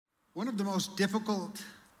One of the most difficult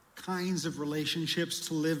kinds of relationships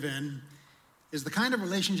to live in is the kind of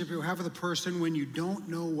relationship you have with a person when you don't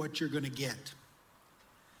know what you're going to get.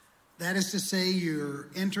 That is to say, you're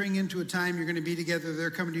entering into a time you're going to be together. They're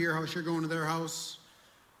coming to your house, you're going to their house.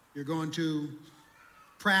 You're going to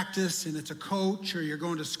practice and it's a coach, or you're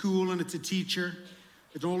going to school and it's a teacher.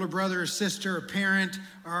 It's an older brother or sister, a parent,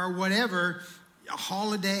 or whatever, a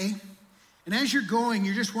holiday. And as you're going,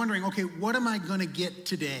 you're just wondering, okay, what am I going to get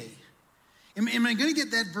today? Am I going to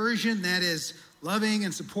get that version that is loving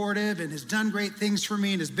and supportive and has done great things for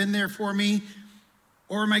me and has been there for me?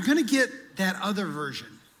 Or am I going to get that other version?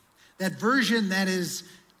 That version that is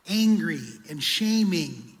angry and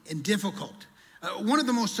shaming and difficult. One of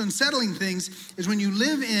the most unsettling things is when you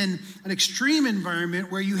live in an extreme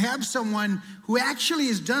environment where you have someone who actually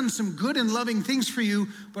has done some good and loving things for you,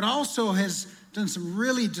 but also has done some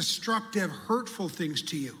really destructive, hurtful things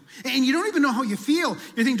to you. And you don't even know how you feel.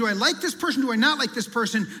 You think, do I like this person? Do I not like this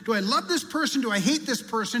person? Do I love this person? Do I hate this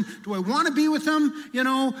person? Do I want to be with them?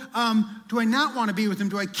 Do I not want to be with them?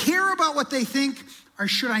 Do I care about what they think? Or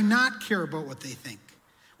should I not care about what they think?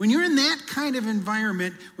 When you're in that kind of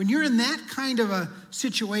environment, when you're in that kind of a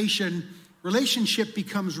situation, relationship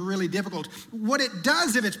becomes really difficult. What it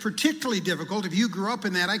does, if it's particularly difficult, if you grew up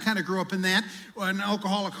in that, I kind of grew up in that, an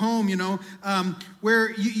alcoholic home,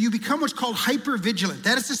 where you become what's called hypervigilant.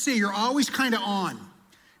 That is to say, you're always kind of on.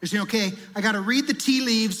 You're saying, okay, I got to read the tea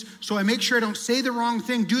leaves so I make sure I don't say the wrong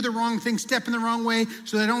thing, do the wrong thing, step in the wrong way,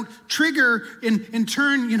 so that I don't trigger and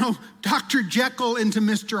turn, Dr. Jekyll into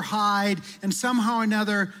Mr. Hyde, and somehow or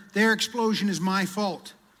another, their explosion is my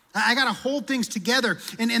fault. I got to hold things together.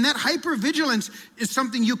 And that hypervigilance is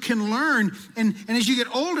something you can learn. And as you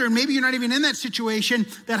get older, and maybe you're not even in that situation,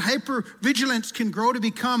 that hypervigilance can grow to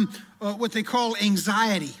become what they call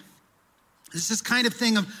anxiety. It's this kind of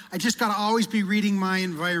thing of, I just got to always be reading my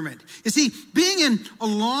environment. You see, being in a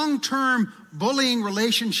long-term bullying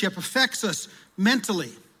relationship affects us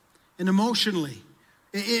mentally and emotionally.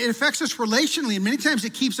 It affects us relationally, and many times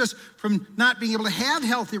it keeps us from not being able to have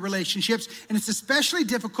healthy relationships, and it's especially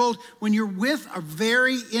difficult when you're with a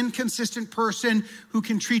very inconsistent person who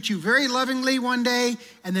can treat you very lovingly one day,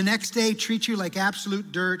 and the next day treat you like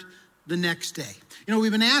absolute dirt the next day. We've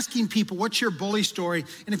been asking people, what's your bully story?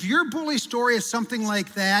 And if your bully story is something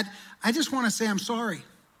like that, I just want to say I'm sorry.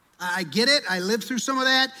 I get it. I lived through some of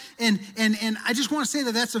that, and I just want to say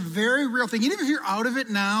that that's a very real thing. Even if you're out of it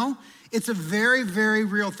now, it's a very, very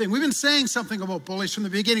real thing. We've been saying something about bullies from the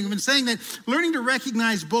beginning. We've been saying that learning to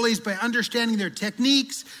recognize bullies by understanding their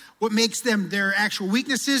techniques, what makes them their actual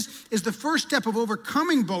weaknesses, is the first step of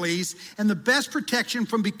overcoming bullies and the best protection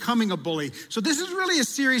from becoming a bully. So this is really a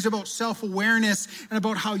series about self-awareness and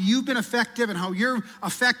about how you've been effective and how you're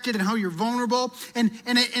affected and how you're vulnerable. And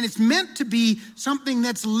it's meant to be something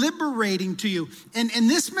that's liberating to you. And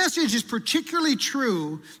this message is particularly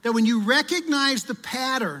true that when you recognize the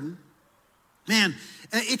pattern, man,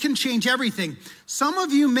 it can change everything. Some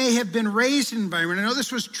of you may have been raised in an environment, I know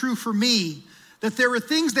this was true for me, that there were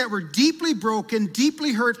things that were deeply broken,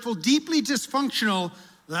 deeply hurtful, deeply dysfunctional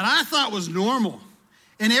that I thought was normal.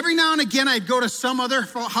 And every now and again, I'd go to some other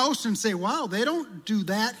house and say, wow, they don't do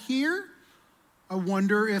that here. I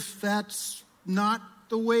wonder if that's not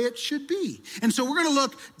the way it should be. And so we're going to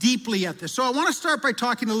look deeply at this. So I want to start by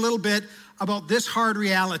talking a little bit about this hard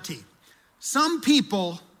reality. Some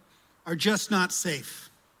people are just not safe,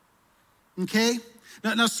 okay?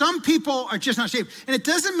 Now, some people are just not safe. And it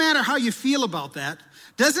doesn't matter how you feel about that.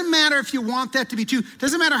 Doesn't matter if you want that to be true.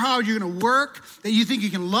 Doesn't matter how you're going to work, that you think you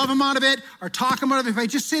can love them out of it or talk them out of it. If I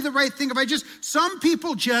just say the right thing, some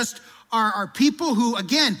people just are people who,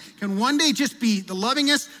 again, can one day just be the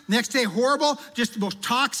lovingest, next day horrible, just the most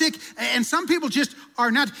toxic. And some people just are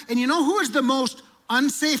not. And you know who is the most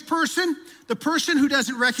unsafe person? The person who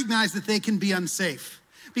doesn't recognize that they can be unsafe.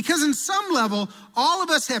 Because in some level, all of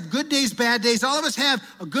us have good days, bad days. All of us have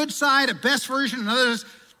a good side, a best version, and others,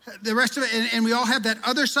 the rest of it. And we all have that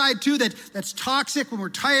other side too, that's toxic when we're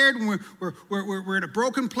tired, when we're in a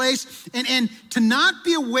broken place. And to not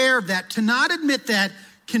be aware of that, to not admit that,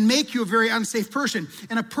 can make you a very unsafe person.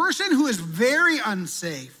 And a person who is very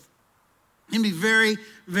unsafe can be very,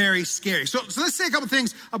 very scary. So let's say a couple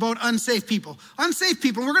things about unsafe people. Unsafe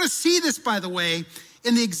people, and we're going to see this, by the way,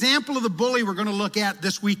 in the example of the bully we're going to look at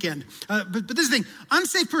this weekend. But this is the thing.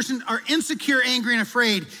 Unsafe persons are insecure, angry, and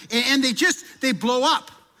afraid. And they blow up.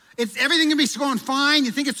 Everything can be going fine. You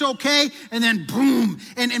think it's okay. And then boom.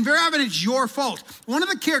 And very often it's your fault. One of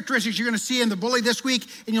the characteristics you're going to see in the bully this week,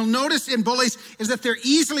 and you'll notice in bullies, is that they're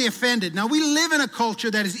easily offended. Now, we live in a culture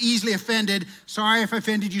that is easily offended. Sorry if I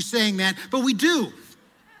offended you saying that, but we do.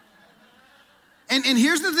 And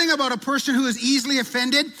here's the thing about a person who is easily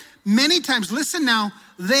offended. Many times, listen now,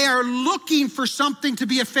 they are looking for something to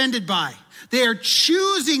be offended by. They are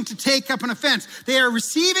choosing to take up an offense. They are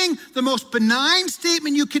receiving the most benign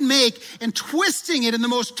statement you can make and twisting it in the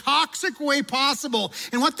most toxic way possible.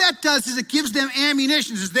 And what that does is it gives them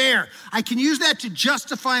ammunition. It's there. I can use that to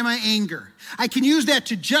justify my anger. I can use that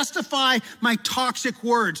to justify my toxic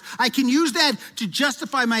words. I can use that to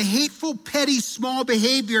justify my hateful, petty, small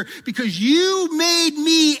behavior because you made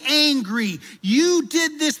me angry. You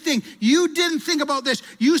did this thing. You didn't think about this.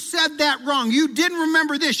 You said that wrong. You didn't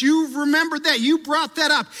remember this. You remembered that. You brought that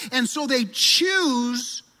up. And so they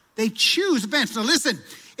choose offense. Now listen,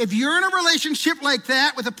 if you're in a relationship like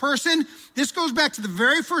that with a person, this goes back to the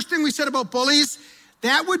very first thing we said about bullies.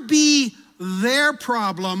 That would be their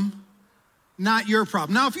problem, not your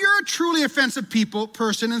problem. Now, if you're a truly offensive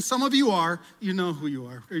person, and some of you are, you know who you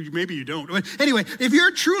are, or maybe you don't. But anyway, if you're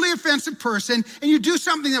a truly offensive person and you do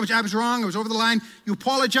something that I was wrong, I was over the line, you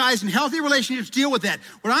apologize, and healthy relationships deal with that.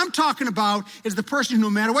 What I'm talking about is the person who, no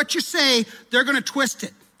matter what you say, they're going to twist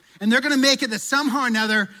it. And they're going to make it that somehow or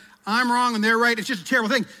another, I'm wrong and they're right. It's just a terrible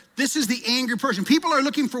thing. This is the angry person. People are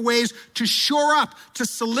looking for ways to shore up, to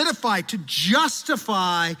solidify, to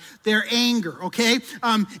justify their anger, okay?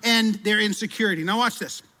 And their insecurity. Now watch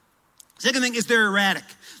this. Second thing is they're erratic.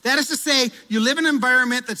 That is to say, you live in an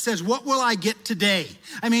environment that says, what will I get today?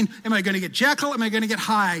 I mean, am I going to get Jekyll? Am I going to get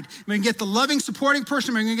Hyde? Am I going to get the loving, supporting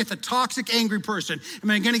person? Am I going to get the toxic, angry person?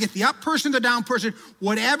 Am I going to get the up person, the down person?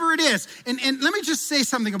 Whatever it is. And let me just say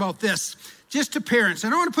something about this, just to parents. I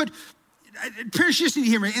don't want to put... Parents just need to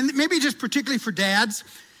hear me, and maybe just particularly for dads.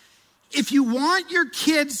 If you want your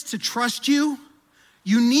kids to trust you,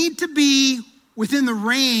 you need to be within the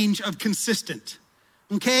range of consistent,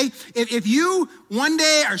 okay? If you one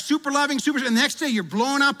day are super loving, and the next day you're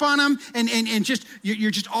blowing up on them and just you're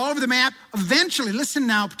just all over the map, eventually, listen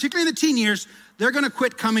now, particularly in the teen years, they're going to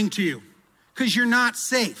quit coming to you because you're not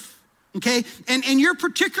safe, okay? And you're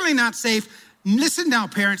particularly not safe. Listen now,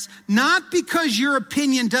 parents, not because your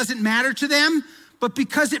opinion doesn't matter to them, but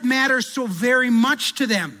because it matters so very much to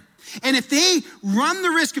them. And if they run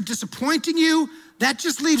the risk of disappointing you, that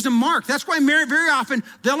just leaves a mark. That's why very often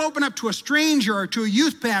they'll open up to a stranger or to a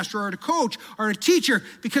youth pastor or to a coach or a teacher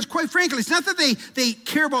because quite frankly, it's not that they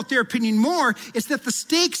care about their opinion more, it's that the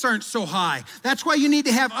stakes aren't so high. That's why you need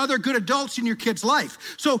to have other good adults in your kid's life.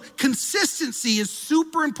 So consistency is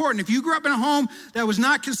super important. If you grew up in a home that was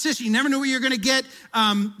not consistent, you never knew what you were going to get,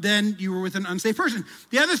 then you were with an unsafe person.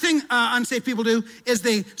 The other thing unsafe people do is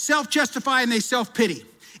they self-justify and they self-pity.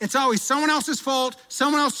 It's always someone else's fault,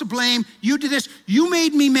 someone else to blame. You did this. You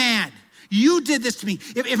made me mad. You did this to me.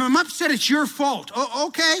 If I'm upset, it's your fault. Oh,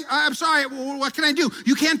 okay, I'm sorry. What can I do?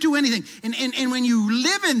 You can't do anything. And when you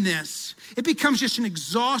live in this, it becomes just an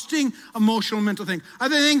exhausting emotional, mental thing.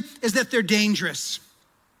 Other thing is that they're dangerous.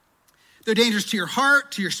 They're dangerous to your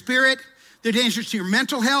heart, to your spirit. They're dangerous to your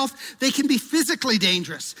mental health. They can be physically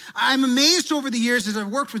dangerous. I'm amazed over the years as I've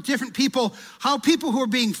worked with different people, how people who are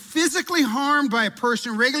being physically harmed by a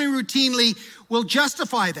person regularly, routinely, will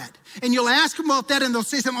justify that. And you'll ask them about that and they'll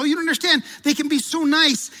say something, oh, you don't understand. They can be so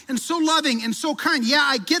nice and so loving and so kind. Yeah,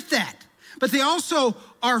 I get that. But they also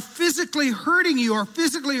are physically hurting you or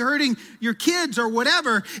physically hurting your kids or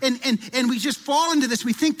whatever. And we just fall into this.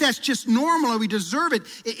 We think that's just normal or we deserve it.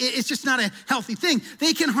 It's just not a healthy thing.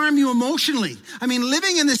 They can harm you emotionally. I mean,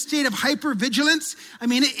 living in this state of hypervigilance, I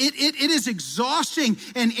mean, it is exhausting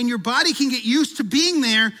and your body can get used to being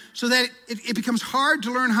there so that it becomes hard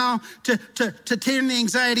to learn how to tame the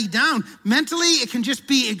anxiety down. Mentally, it can just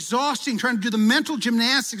be exhausting trying to do the mental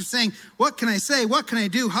gymnastics of saying, what can I say? What can I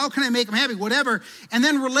do? How can I make them happy? Whatever. And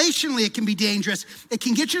then relationally, it can be dangerous. It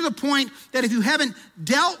can get you to the point that if you haven't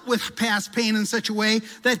dealt with past pain in such a way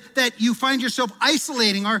that you find yourself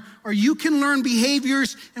isolating or you can learn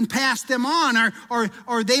behaviors and pass them on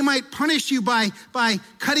or they might punish you by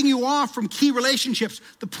cutting you off from key relationships.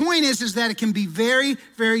 The point is that it can be very,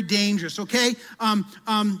 very dangerous, okay?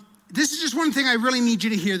 This is just one thing I really need you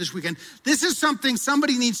to hear this weekend. This is something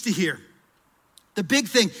somebody needs to hear. The big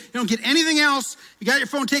thing, you don't get anything else. You got your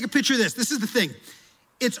phone, take a picture of this. This is the thing.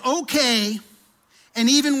 It's okay and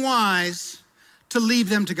even wise to leave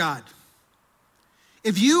them to God.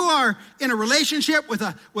 If you are in a relationship with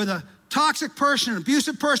a toxic person, an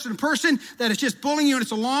abusive person, a person that is just bullying you and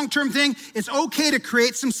it's a long-term thing, it's okay to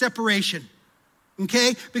create some separation,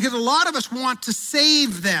 okay? Because a lot of us want to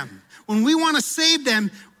save them. When we want to save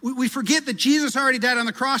them, we forget that Jesus already died on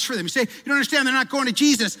the cross for them. You say, you don't understand, they're not going to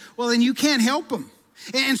Jesus. Well, then you can't help them.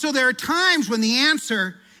 And so there are times when the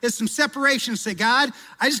answer is some separation. Say, God,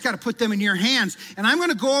 I just got to put them in your hands. And I'm going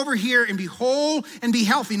to go over here and be whole and be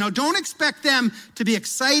healthy. Now, don't expect them to be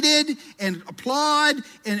excited and applaud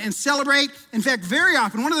and celebrate. In fact, very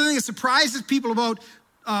often, one of the things that surprises people about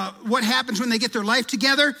what happens when they get their life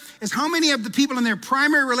together is how many of the people in their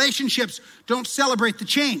primary relationships don't celebrate the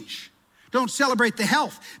change. Don't celebrate the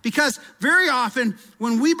health. Because very often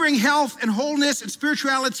when we bring health and wholeness and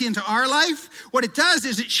spirituality into our life, what it does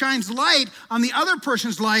is it shines light on the other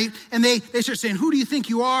person's light, and they start saying, who do you think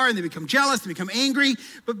you are? And they become jealous, they become angry.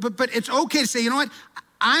 But it's okay to say, you know what?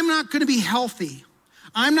 I'm not going to be healthy.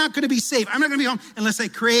 I'm not going to be safe. I'm not going to be home unless I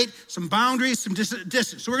create some boundaries, some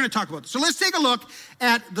distance. So we're going to talk about this. So let's take a look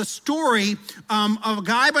at the story of a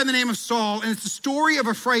guy by the name of Saul, and it's the story of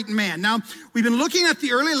a frightened man. Now, we've been looking at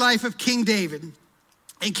the early life of King David.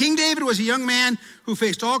 And King David was a young man who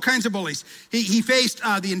faced all kinds of bullies. He faced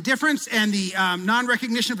the indifference and the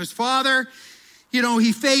non-recognition of his father. You know,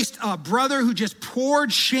 he faced a brother who just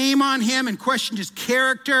poured shame on him and questioned his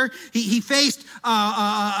character. He faced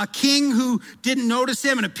a king who didn't notice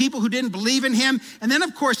him and a people who didn't believe in him. And then,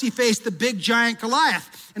 of course, he faced the big giant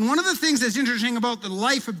Goliath. And one of the things that's interesting about the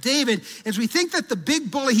life of David is we think that the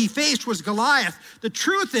big bully he faced was Goliath. The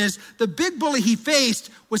truth is, the big bully he faced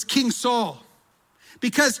was King Saul.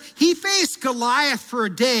 Because he faced Goliath for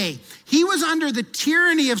a day. He was under the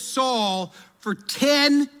tyranny of Saul for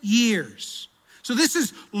 10 years. So this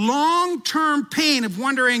is long-term pain of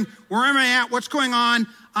wondering, where am I at? What's going on?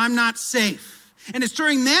 I'm not safe. And it's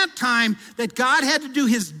during that time that God had to do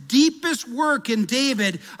his deepest work in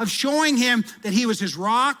David of showing him that he was his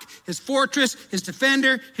rock, his fortress, his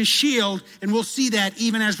defender, his shield. And we'll see that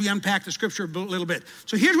even as we unpack the scripture a little bit.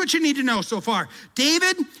 So here's what you need to know so far.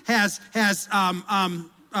 David has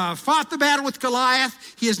fought the battle with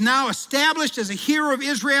Goliath. He is now established as a hero of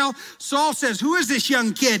Israel. Saul says, who is this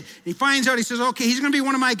young kid? And he finds out, he says, okay, he's going to be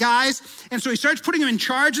one of my guys. And so he starts putting him in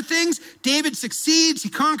charge of things. David succeeds. He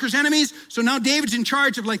conquers enemies. So now David's in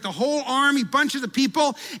charge of like the whole army, bunches of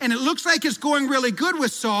people. And it looks like it's going really good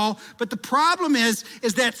with Saul. But the problem is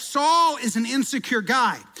that Saul is an insecure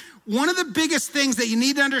guy. One of the biggest things that you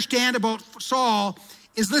need to understand about Saul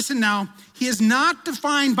is, listen now, he is not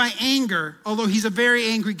defined by anger, although he's a very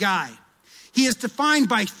angry guy. He is defined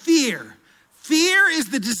by fear. Fear is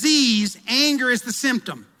the disease, anger is the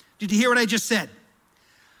symptom. Did you hear what I just said?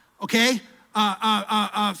 Okay?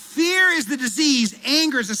 Fear is the disease,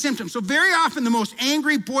 anger is the symptom. So very often the most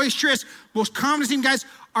angry, boisterous, most confident guys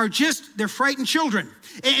are they're frightened children.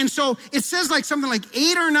 And so it says like something like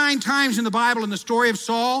 8 or 9 times in the Bible in the story of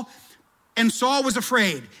Saul, and Saul was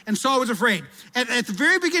afraid, and Saul was afraid. At the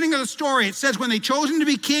very beginning of the story, it says when they chose him to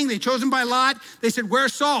be king, they chose him by lot, they said,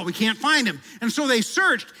 where's Saul? We can't find him. And so they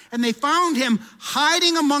searched, and they found him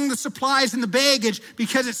hiding among the supplies and the baggage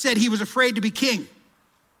because it said he was afraid to be king.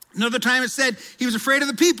 Another time it said he was afraid of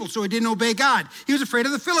the people, so he didn't obey God. He was afraid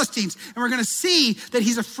of the Philistines. And we're going to see that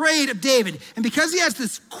he's afraid of David. And because he has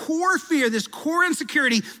this core fear, this core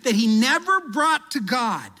insecurity that he never brought to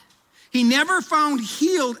God, he never found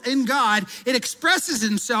healed in God, it expresses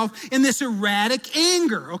itself in this erratic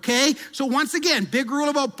anger, okay? So once again, big rule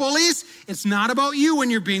about bullies, it's not about you when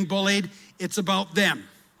you're being bullied, it's about them,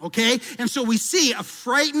 okay? And so we see a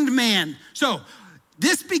frightened man. So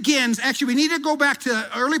this begins, actually we need to go back to the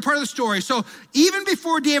early part of the story. So even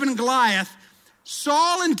before David and Goliath,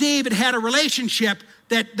 Saul and David had a relationship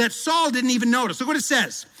that Saul didn't even notice. Look what it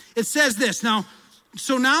says. It says this,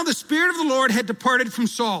 So now the Spirit of the Lord had departed from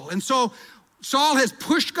Saul. And so Saul has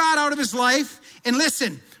pushed God out of his life. And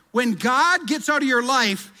listen, when God gets out of your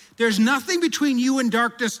life, there's nothing between you and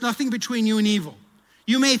darkness, nothing between you and evil.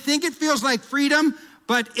 You may think it feels like freedom,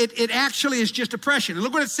 but it actually is just oppression. And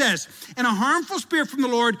look what it says. And a harmful spirit from the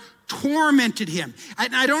Lord tormented him.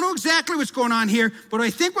 I don't know exactly what's going on here, but I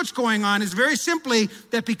think what's going on is very simply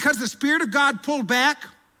that because the Spirit of God pulled back,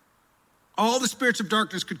 all the spirits of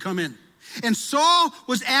darkness could come in. And Saul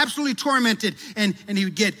was absolutely tormented, and he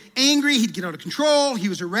would get angry, he'd get out of control, he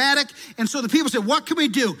was erratic. And so the people said, what can we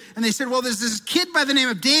do? And they said, well, there's this kid by the name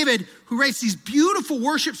of David who writes these beautiful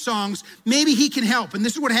worship songs. Maybe he can help. And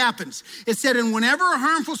this is what happens. It said, and whenever a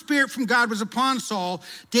harmful spirit from God was upon Saul,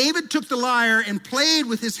 David took the lyre and played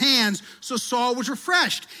with his hands, so Saul was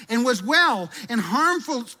refreshed and was well, and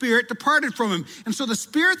harmful spirit departed from him. And so the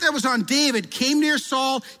spirit that was on David came near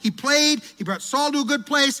Saul, he played, he brought Saul to a good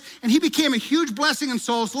place, and he became a huge blessing in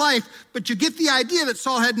Saul's life. But you get the idea that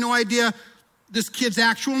Saul had no idea this kid's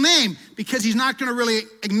actual name, because he's not going to really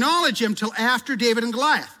acknowledge him till after David and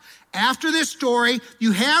Goliath. After this story,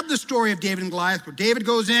 you have the story of David and Goliath, where David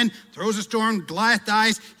goes in, throws a stone, Goliath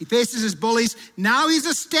dies, he faces his bullies. Now he's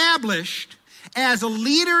established as a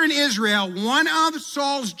leader in Israel, one of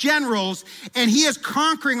Saul's generals, and he is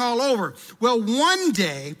conquering all over. Well, one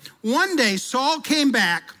day, Saul came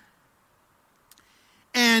back,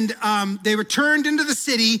 and they returned into the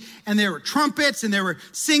city, and there were trumpets, and they were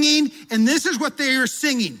singing, and this is what they were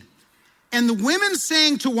singing. And the women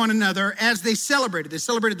sang to one another as they celebrated. They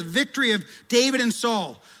celebrated the victory of David and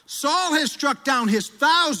Saul. Saul has struck down his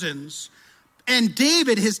thousands, and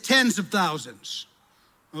David his tens of thousands.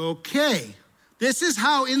 Okay, this is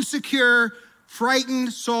how insecure,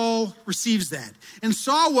 frightened Saul receives that. And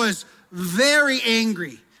Saul was very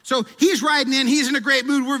angry. So he's riding in, he's in a great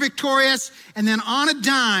mood, we're victorious, and then on a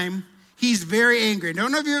dime, he's very angry. I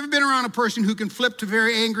don't know if you've ever been around a person who can flip to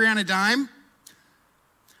very angry on a dime.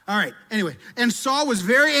 All right, anyway, and Saul was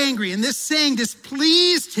very angry, and this saying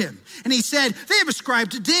displeased him. And he said, they have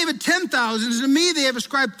ascribed to David 10,000, and to me they have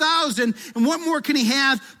ascribed 1,000, and what more can he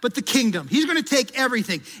have but the kingdom? He's going to take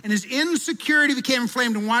everything. And his insecurity became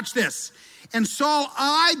inflamed, and watch this. And Saul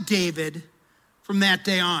eyed David from that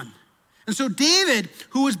day on. And so David,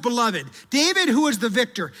 who was beloved, David, who was the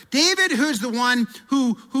victor, David, who's the one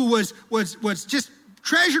who was just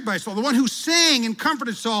treasured by Saul, the one who sang and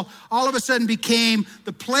comforted Saul, all of a sudden became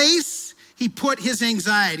the place he put his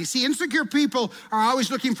anxiety. See, insecure people are always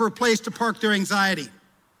looking for a place to park their anxiety.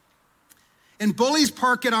 And bullies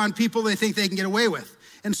park it on people they think they can get away with.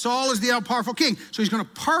 And Saul is the all-powerful king, so he's going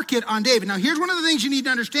to park it on David. Now, here's one of the things you need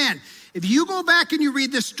to understand. If you go back and you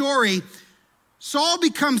read this story, Saul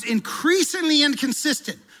becomes increasingly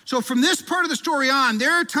inconsistent. So from this part of the story on,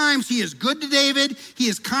 there are times he is good to David, he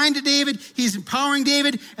is kind to David, he's empowering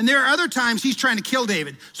David, and there are other times he's trying to kill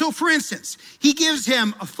David. So for instance, he gives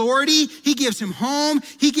him authority, he gives him home,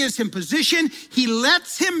 he gives him position, he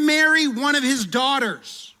lets him marry one of his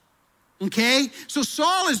daughters. Okay? So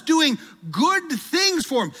Saul is doing good things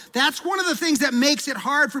for him. That's one of the things that makes it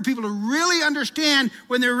hard for people to really understand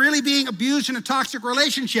when they're really being abused in a toxic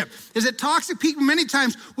relationship, is that toxic people many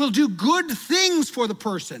times will do good things for the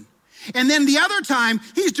person. And then the other time,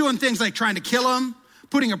 he's doing things like trying to kill him,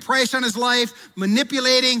 putting a price on his life,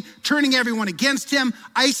 manipulating, turning everyone against him,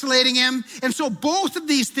 isolating him. And so both of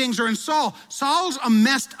these things are in Saul. Saul's a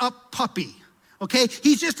messed up puppy. Okay,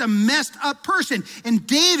 he's just a messed up person. And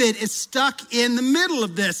David is stuck in the middle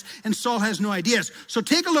of this, and Saul has no ideas. So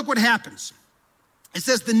take a look what happens. It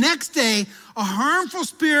says, the next day, a harmful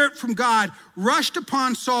spirit from God rushed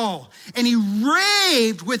upon Saul, and he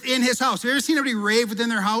raved within his house. Have you ever seen anybody rave within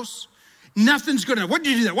their house? Nothing's good enough. What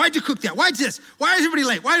did you do that? Why did you cook that? Why this? Why is everybody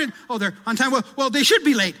late? They're on time. Well, they should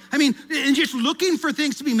be late. I mean, and just looking for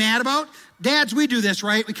things to be mad about. Dads, we do this,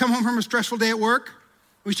 right? We come home from a stressful day at work.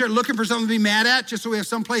 We start looking for something to be mad at just so we have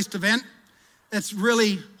some place to vent. That's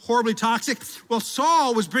really horribly toxic. Well,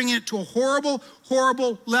 Saul was bringing it to a horrible,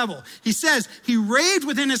 horrible level. He says he raved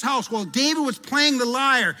within his house while David was playing the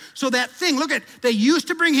lyre. So that thing, look at, they used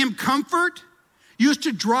to bring him comfort, used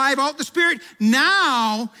to drive out the spirit.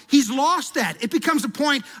 Now he's lost that. It becomes a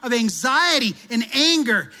point of anxiety and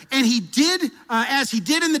anger. And he did, as he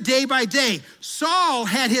did in the day by day. Saul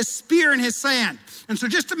had his spear in his hand. And so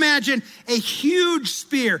just imagine a huge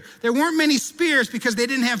spear. There weren't many spears because they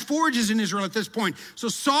didn't have forges in Israel at this point. So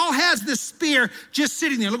Saul has this spear just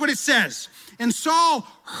sitting there. Look what it says. And Saul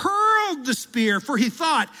hurled the spear, for he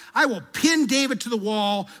thought, I will pin David to the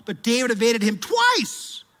wall. But David evaded him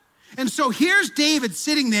twice. And so here's David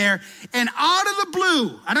sitting there, and out of the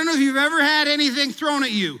blue, I don't know if you've ever had anything thrown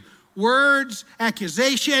at you, words,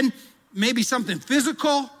 accusation, maybe something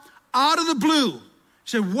physical, out of the blue. He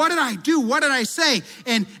said, what did I do? What did I say?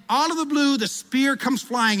 And out of the blue, the spear comes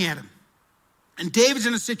flying at him. And David's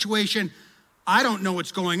in a situation, I don't know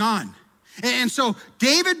what's going on. And so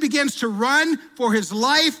David begins to run for his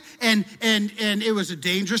life, and it was a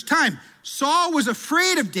dangerous time. Saul was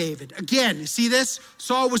afraid of David. Again, you see this?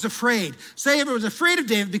 Saul was afraid. Saul was afraid of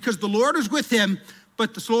David because the Lord was with him,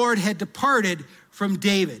 but the Lord had departed from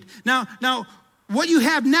David. Now, what you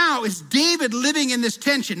have now is David living in this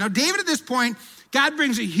tension. Now, David at this point, God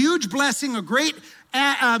brings a huge blessing, a great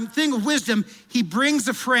thing of wisdom. He brings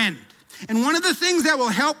a friend. And one of the things that will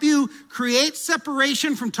help you create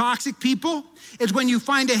separation from toxic people is when you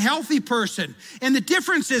find a healthy person. And the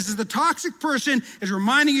difference is the toxic person is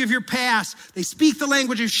reminding you of your past. They speak the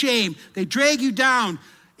language of shame. They drag you down.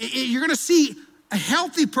 You're going to see a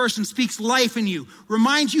healthy person speaks life in you,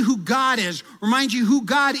 reminds you who God is, reminds you who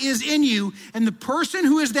God is in you. And the person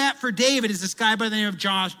who is that for David is this guy by the name of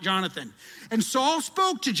Jonathan. And Saul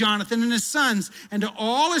spoke to Jonathan and his sons and to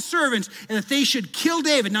all his servants and that they should kill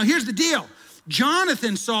David. Now here's the deal.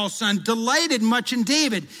 Jonathan, Saul's son, delighted much in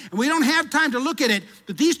David. And we don't have time to look at it,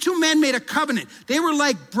 but these two men made a covenant. They were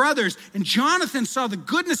like brothers. And Jonathan saw the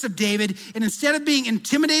goodness of David, and instead of being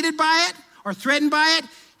intimidated by it or threatened by it,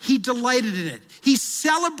 he delighted in it. He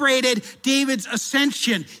celebrated David's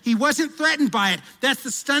ascension. He wasn't threatened by it. That's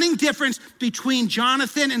the stunning difference between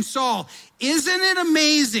Jonathan and Saul. Isn't it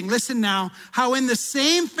amazing, listen now, how in the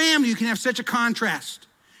same family you can have such a contrast?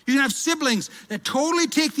 You can have siblings that totally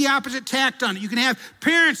take the opposite tact on it. You can have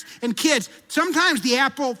parents and kids. Sometimes the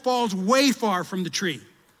apple falls way far from the tree.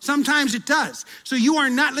 Sometimes it does. So you are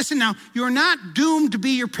not, listen now, you are not doomed to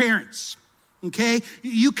be your parents. Okay?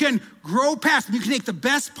 You can grow past them. You can take the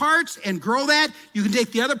best parts and grow that. You can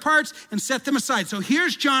take the other parts and set them aside. So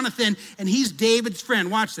here's Jonathan, and he's David's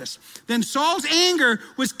friend. Watch this. Then Saul's anger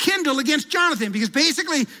was kindled against Jonathan because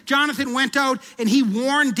basically Jonathan went out and he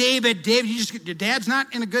warned David, your dad's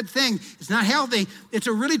not in a good thing. It's not healthy. It's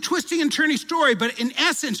a really twisting and turning story, but in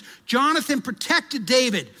essence, Jonathan protected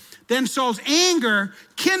David. Then Saul's anger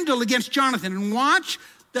kindled against Jonathan. And watch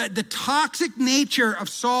the toxic nature of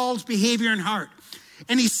Saul's behavior and heart.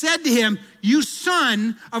 And he said to him, you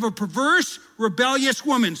son of a perverse, rebellious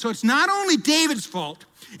woman. So it's not only David's fault,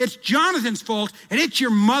 it's Jonathan's fault, and it's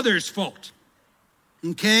your mother's fault.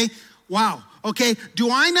 Okay? Wow. Okay, do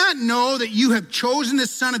I not know that you have chosen the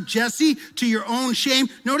son of Jesse to your own shame?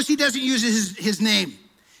 Notice he doesn't use his name.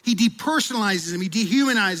 He depersonalizes him. He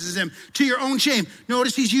dehumanizes him to your own shame.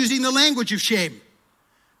 Notice he's using the language of shame.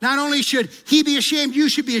 Not only should he be ashamed, you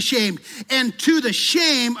should be ashamed. And to the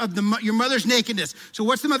shame of your mother's nakedness. So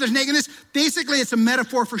what's the mother's nakedness? Basically, it's a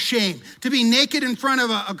metaphor for shame. To be naked in front of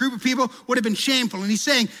a group of people would have been shameful. And he's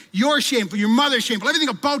saying, you're shameful, your mother's shameful, everything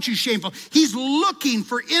about you is shameful. He's looking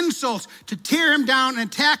for insults to tear him down and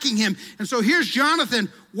attacking him. And so here's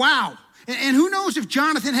Jonathan, wow. And who knows if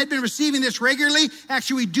Jonathan had been receiving this regularly?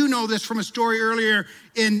 Actually, we do know this from a story earlier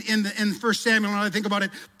in 1 Samuel, when I think about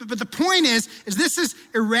it. But the point is this is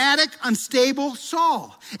erratic, unstable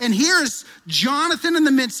Saul. And here is Jonathan in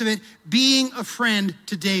the midst of it being a friend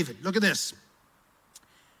to David. Look at this.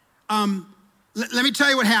 Let me tell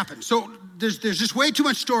you what happened. So there's just way too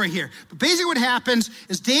much story here. But basically what happens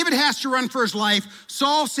is David has to run for his life.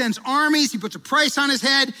 Saul sends armies. He puts a price on his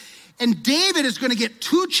head. And David is going to get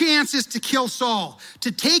two chances to kill Saul,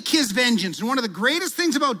 to take his vengeance. And one of the greatest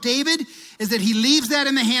things about David is that he leaves that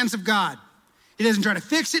in the hands of God. He doesn't try to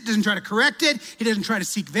fix it, doesn't try to correct it. He doesn't try to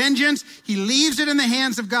seek vengeance. He leaves it in the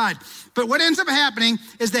hands of God. But what ends up happening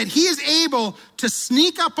is that he is able to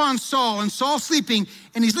sneak up on Saul, and Saul's sleeping,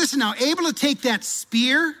 and he's, listen now, able to take that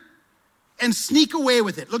spear and sneak away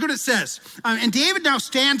with it. Look what it says. And David now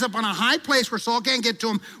stands up on a high place where Saul can't get to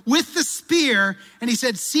him with the spear. And he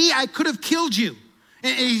said, see, I could have killed you.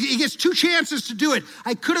 And he gets two chances to do it.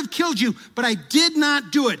 I could have killed you, but I did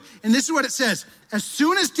not do it. And this is what it says. As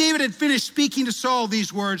soon as David had finished speaking to Saul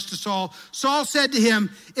these words to Saul, Saul said to him,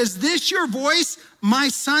 is this your voice, my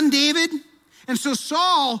son David? And so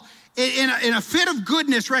Saul, in a fit of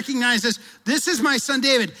goodness, recognizes, this is my son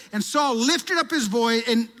David. And Saul lifted up his voice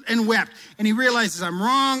and wept. And he realizes, I'm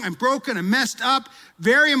wrong, I'm broken, I'm messed up,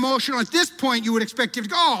 very emotional. At this point, you would expect him to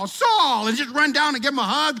go, oh, Saul, and just run down and give him a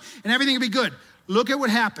hug, and everything would be good. Look at what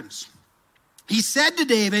happens. He said to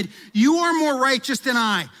David, you are more righteous than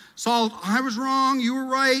I. Saul, I was wrong, you were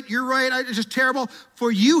right, you're right, it's just terrible.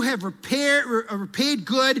 For you have repaid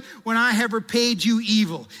good when I have repaid you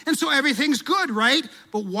evil. And so everything's good, right?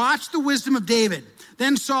 But watch the wisdom of David.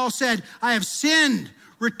 Then Saul said, I have sinned.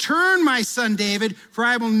 Return, my son David, for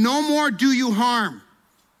I will no more do you harm.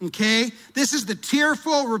 Okay? This is the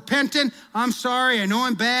tearful, repentant, I'm sorry, I know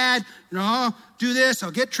I'm bad, I'll do this,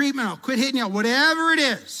 I'll get treatment, I'll quit hitting you, whatever it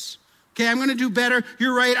is. Okay, I'm going to do better.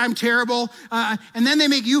 You're right, I'm terrible. And then they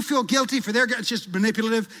make you feel guilty for their, it's just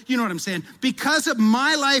manipulative. You know what I'm saying? Because of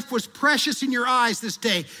my life was precious in your eyes this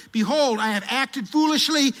day. Behold, I have acted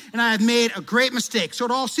foolishly and I have made a great mistake. So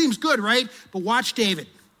it all seems good, right? But watch David.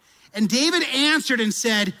 And David answered and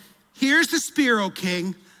said, here's the spear, O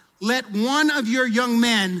king. Let one of your young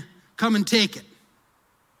men come and take it.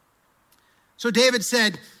 So David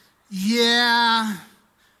said, yeah,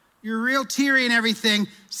 you're real teary and everything.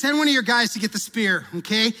 Send one of your guys to get the spear,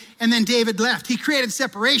 okay? And then David left. He created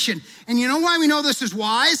separation. And you know why we know this is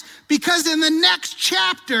wise? Because in the next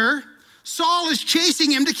chapter, Saul is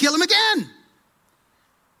chasing him to kill him again.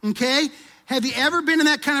 Okay? Have you ever been in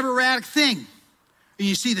that kind of erratic thing? And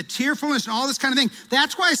you see the tearfulness and all this kind of thing.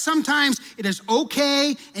 That's why sometimes it is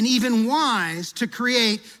okay and even wise to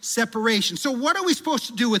create separation. So what are we supposed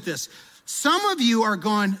to do with this? Some of you are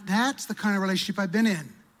going, that's the kind of relationship I've been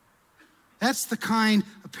in. That's the kind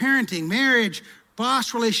of parenting, marriage,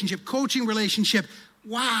 boss relationship, coaching relationship.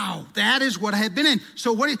 wow, that is what I have been in.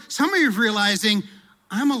 So some of you are realizing,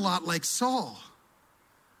 I'm a lot like Saul.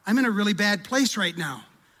 I'm in a really bad place right now.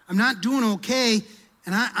 I'm not doing okay,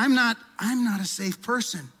 and I'm not a safe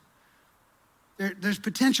person. There's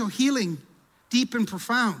potential healing, deep and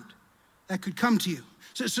profound, that could come to you.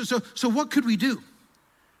 So what could we do?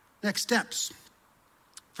 Next steps.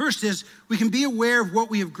 First is we can be aware of what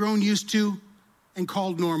we have grown used to and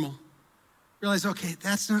called normal. Realize, okay,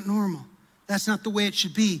 that's not normal. That's not the way it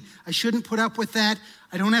should be. I shouldn't put up with that.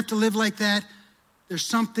 I don't have to live like that. There's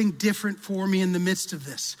something different for me in the midst of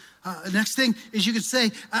this. The next thing is you could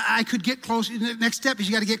say, I could get close. The next step is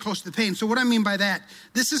you got to get close to the pain. So what I mean by that,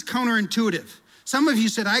 this is counterintuitive. Some of you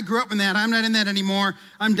said, I grew up in that. I'm not in that anymore.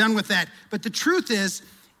 I'm done with that. But the truth is,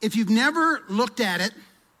 if you've never looked at it,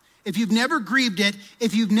 if you've never grieved it,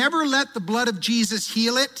 if you've never let the blood of Jesus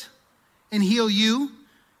heal it and heal you,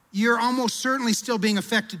 you're almost certainly still being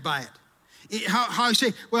affected by it. How I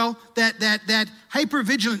say, well, that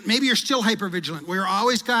hypervigilant, maybe you're still hypervigilant, where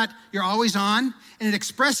you're always on, and it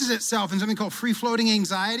expresses itself in something called free-floating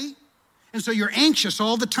anxiety. And so you're anxious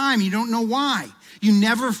all the time. You don't know why. You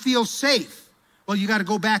never feel safe. Well, you got to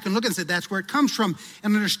go back and look and say, that's where it comes from.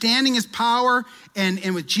 And understanding his power,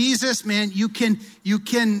 and with Jesus, man, you can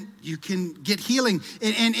get healing.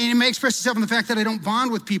 And it may express itself in the fact that I don't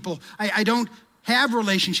bond with people. I don't have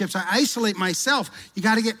relationships. I isolate myself. You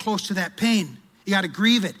got to get close to that pain. You got to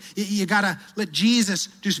grieve it. You got to let Jesus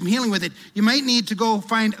do some healing with it. You might need to go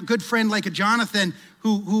find a good friend like a Jonathan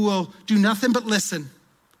who will do nothing but listen.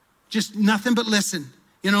 Just nothing but listen.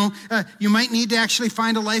 You might need to actually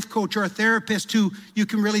find a life coach or a therapist who you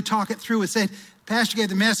can really talk it through and say, Pastor gave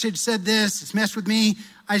the message, said this, it's messed with me.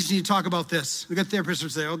 I just need to talk about this. We got therapists who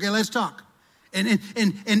say, okay, let's talk. And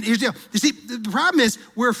here's the deal. You see, the problem is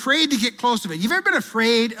we're afraid to get close to it. You've ever been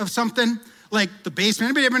afraid of something like the basement?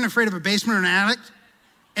 Anybody ever been afraid of a basement or an attic?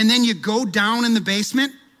 And then you go down in the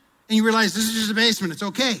basement and you realize this is just a basement. It's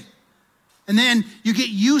okay. And then you get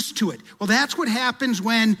used to it. Well, that's what happens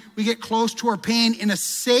when we get close to our pain in a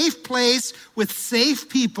safe place with safe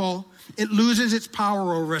people. It loses its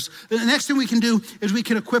power over us. The next thing we can do is we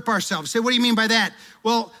can equip ourselves. Say, what do you mean by that?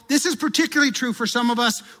 Well, this is particularly true for some of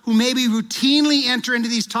us who maybe routinely enter into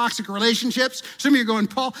these toxic relationships. Some of you are going,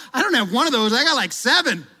 Paul, I don't have one of those. I got like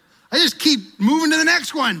 7. I just keep moving to the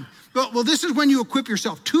next one. Well, this is when you equip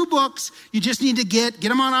yourself. 2 books you just need to get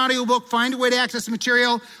them on audiobook, find a way to access the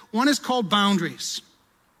material. One is called Boundaries.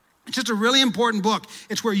 It's just a really important book.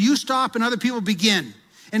 It's where you stop and other people begin.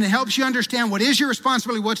 And it helps you understand what is your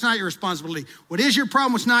responsibility, what's not your responsibility. What is your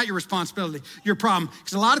problem, what's not your responsibility, your problem.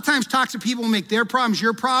 Because a lot of times toxic people make their problems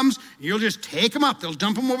your problems, and you'll just take them up. They'll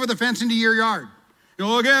dump them over the fence into your yard.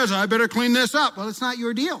 Oh, guys, I better clean this up. Well, it's not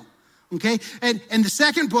your deal. Okay, and the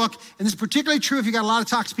second book, and this is particularly true if you got a lot of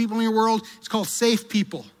toxic people in your world, it's called Safe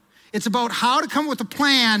People. It's about how to come up with a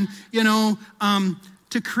plan,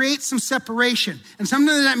 to create some separation. And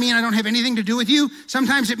sometimes that means I don't have anything to do with you.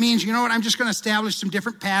 Sometimes it means, I'm just going to establish some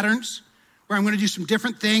different patterns where I'm going to do some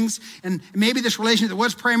different things. And maybe this relationship that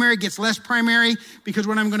was primary gets less primary because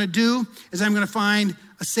what I'm going to do is I'm going to find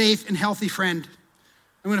a safe and healthy friend.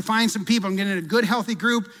 I'm going to find some people. I'm getting in a good, healthy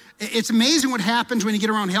group. It's amazing what happens when you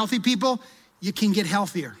get around healthy people. You can get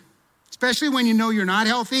healthier, especially when you know you're not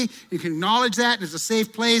healthy. You can acknowledge that. It's a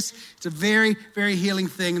safe place. It's a very, very healing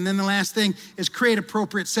thing. And then the last thing is create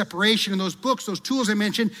appropriate separation. And those books, those tools I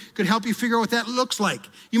mentioned, could help you figure out what that looks like.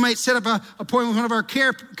 You might set up an appointment with one of our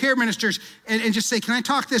care ministers and just say, can I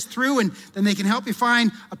talk this through? And then they can help you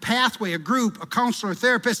find a pathway, a group, a counselor, a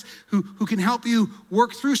therapist who can help you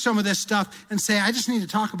work through some of this stuff and say, I just need to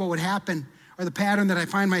talk about what happened or the pattern that I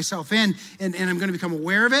find myself in. And I'm going to become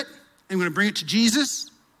aware of it. I'm going to bring it to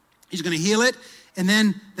Jesus. He's going to heal it. And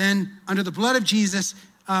then under the blood of Jesus,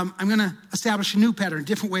 I'm going to establish a new pattern, a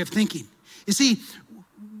different way of thinking. You see,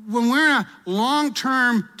 when we're in a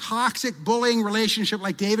long-term toxic bullying relationship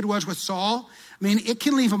like David was with Saul, it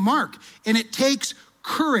can leave a mark. And it takes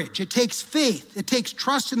courage. It takes faith. It takes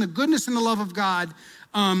trust in the goodness and the love of God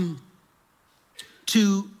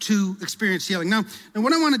to experience healing. Now,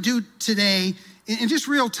 what I want to do today in just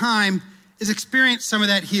real time is experience some of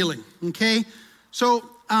that healing, okay? So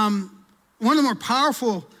one of the more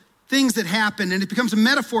powerful things that happen, and it becomes a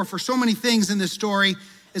metaphor for so many things in this story,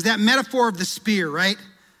 is that metaphor of the spear, right?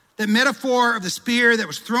 That metaphor of the spear that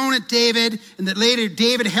was thrown at David and that later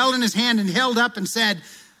David held in his hand and held up and said,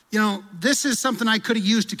 this is something I could have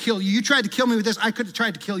used to kill you. You tried to kill me with this. I could have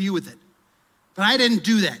tried to kill you with it. But I didn't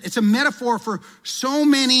do that. It's a metaphor for so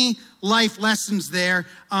many life lessons there.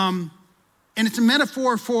 And it's a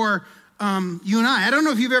metaphor for you and I. I don't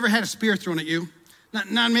know if you've ever had a spear thrown at you.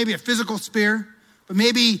 Not maybe a physical spear, but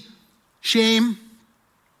maybe shame,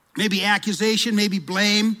 maybe accusation, maybe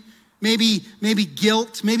blame, maybe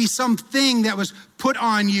guilt, maybe something that was put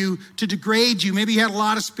on you to degrade you. Maybe you had a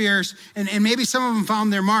lot of spears, and maybe some of them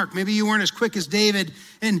found their mark. Maybe you weren't as quick as David,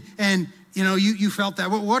 and you felt that.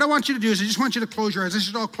 Well, what I want you to do is I just want you to close your eyes. Let's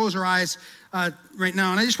just all close our eyes right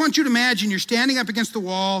now. And I just want you to imagine you're standing up against the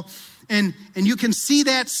wall, and you can see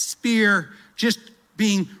that spear just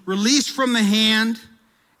being released from the hand,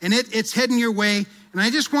 and it's heading your way. And I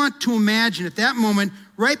just want to imagine at that moment,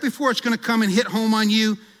 right before it's going to come and hit home on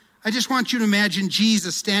you, I just want you to imagine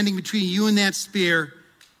Jesus standing between you and that spear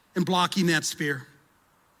and blocking that spear.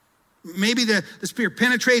 Maybe the spear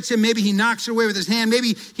penetrates him. Maybe he knocks it away with his hand.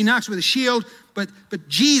 Maybe he knocks it with a shield. But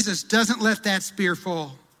Jesus doesn't let that spear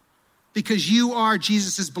fall because you are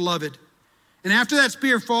Jesus' beloved. And after that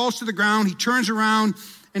spear falls to the ground, he turns around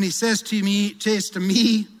and he says to me,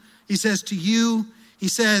 he says to you, he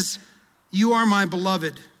says, you are my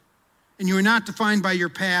beloved, and you are not defined by your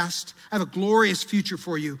past. I have a glorious future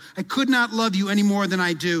for you. I could not love you any more than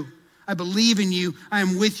I do. I believe in you. I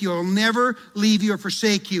am with you. I will never leave you or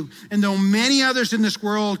forsake you. And though many others in this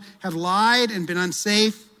world have lied and been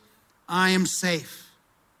unsafe, I am safe.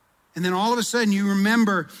 And then all of a sudden you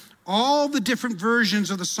remember all the different versions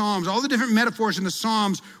of the Psalms, all the different metaphors in the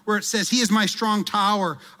Psalms where it says, he is my strong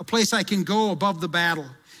tower, a place I can go above the battle.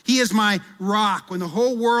 He is my rock. When the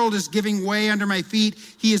whole world is giving way under my feet,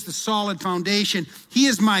 he is the solid foundation. He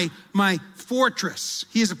is my fortress.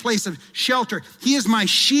 He is a place of shelter. He is my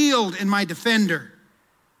shield and my defender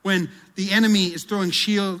when the enemy is throwing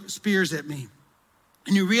spears at me.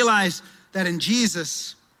 And you realize that in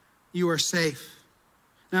Jesus, you are safe.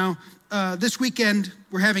 Now, this weekend,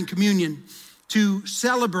 we're having communion to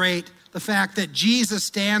celebrate the fact that Jesus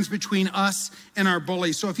stands between us and our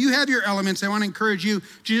bullies. So if you have your elements, I want to encourage you to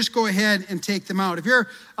just go ahead and take them out. If you're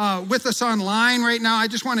with us online right now, I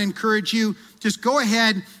just want to encourage you, just go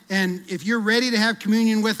ahead, and if you're ready to have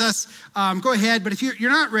communion with us, go ahead. But if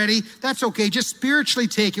you're not ready, that's okay. Just spiritually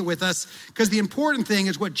take it with us, because the important thing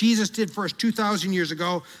is what Jesus did for us 2,000 years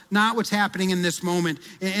ago, not what's happening in this moment.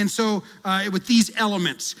 And so with these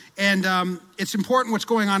elements, and it's important what's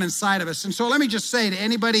going on inside of us. And so let me just say to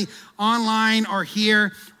anybody online or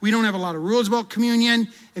here, we don't have a lot of rules about communion.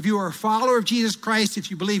 If you are a follower of Jesus Christ, if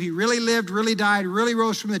you believe he really lived, really died, really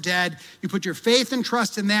rose from the dead, you put your faith and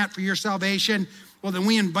trust in that for your salvation, well, then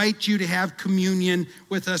we invite you to have communion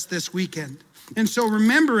with us this weekend. And so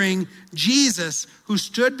remembering Jesus, who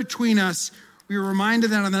stood between us, we were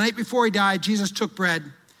reminded that on the night before he died, Jesus took bread.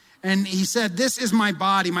 And he said, this is my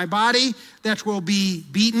body that will be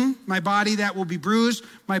beaten, my body that will be bruised,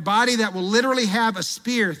 my body that will literally have a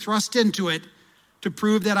spear thrust into it to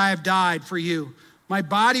prove that I have died for you. My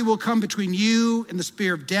body will come between you and the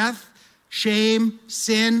spear of death, shame,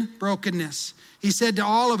 sin, brokenness. He said to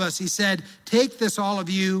all of us, he said, take this, all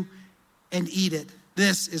of you, and eat it.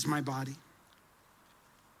 This is my body.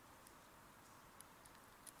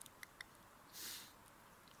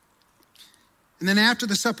 And then after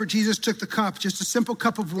the supper, Jesus took the cup, just a simple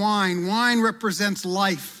cup of wine. Wine represents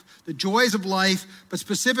life, the joys of life, but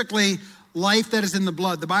specifically life that is in the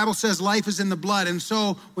blood. The Bible says life is in the blood. And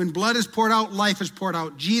so when blood is poured out, life is poured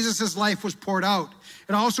out. Jesus' life was poured out.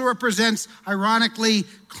 It also represents, ironically,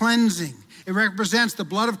 cleansing. It represents the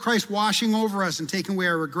blood of Christ washing over us and taking away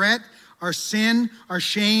our regret, our sin, our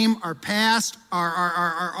shame, our past,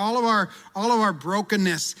 all of our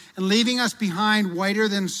brokenness, and leaving us behind whiter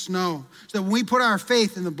than snow. So that when we put our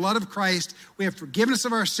faith in the blood of Christ, we have forgiveness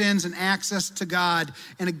of our sins and access to God.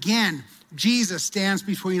 And again, Jesus stands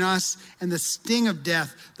between us and the sting of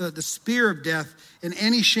death, the spear of death, and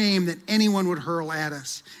any shame that anyone would hurl at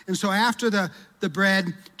us. And so after the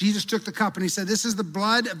bread, Jesus took the cup and he said, this is the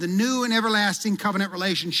blood of the new and everlasting covenant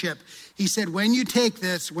relationship. He said, when you take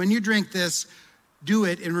this, when you drink this, do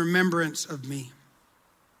it in remembrance of me.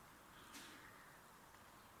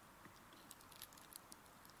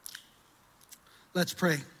 Let's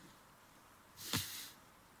pray.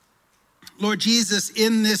 Lord Jesus,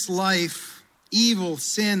 in this life, evil,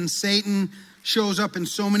 sin, Satan shows up in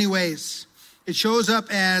so many ways. It shows up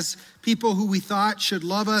as people who we thought should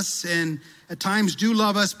love us and at times do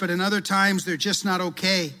love us, but in other times they're just not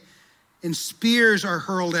okay. And spears are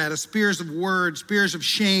hurled at us, spears of words, spears of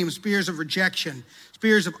shame, spears of rejection,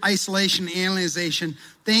 spears of isolation and alienation.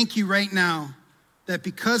 Thank you right now that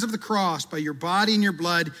because of the cross, by your body and your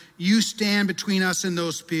blood, you stand between us and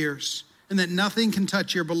those spears, and that nothing can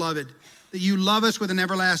touch your beloved, that you love us with an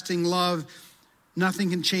everlasting love.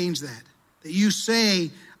 Nothing can change that. That you say,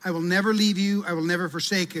 I will never leave you, I will never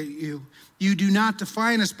forsake you. You do not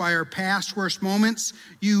define us by our past worst moments.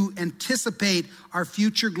 You anticipate our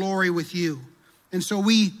future glory with you. And so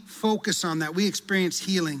we focus on that. We experience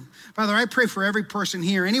healing. Father, I pray for every person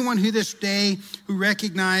here, anyone who this day who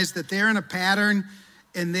recognize that they're in a pattern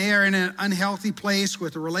and they are in an unhealthy place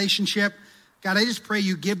with a relationship. God, I just pray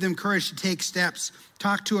you give them courage to take steps.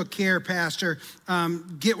 Talk to a care pastor.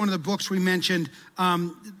 Get one of the books we mentioned.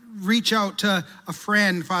 Reach out to a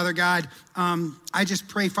friend, Father God. I just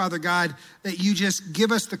pray, Father God, that you just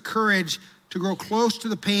give us the courage to grow close to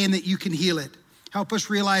the pain, that you can heal it. Help us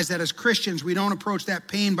realize that as Christians, we don't approach that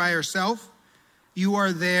pain by ourselves. You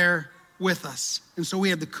are there with us. And so we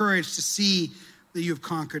have the courage to see that you have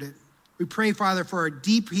conquered it. We pray, Father, for our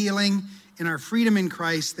deep healing and our freedom in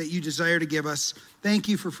Christ that you desire to give us. Thank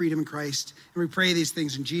you for freedom in Christ. And we pray these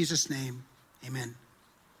things in Jesus' name. Amen.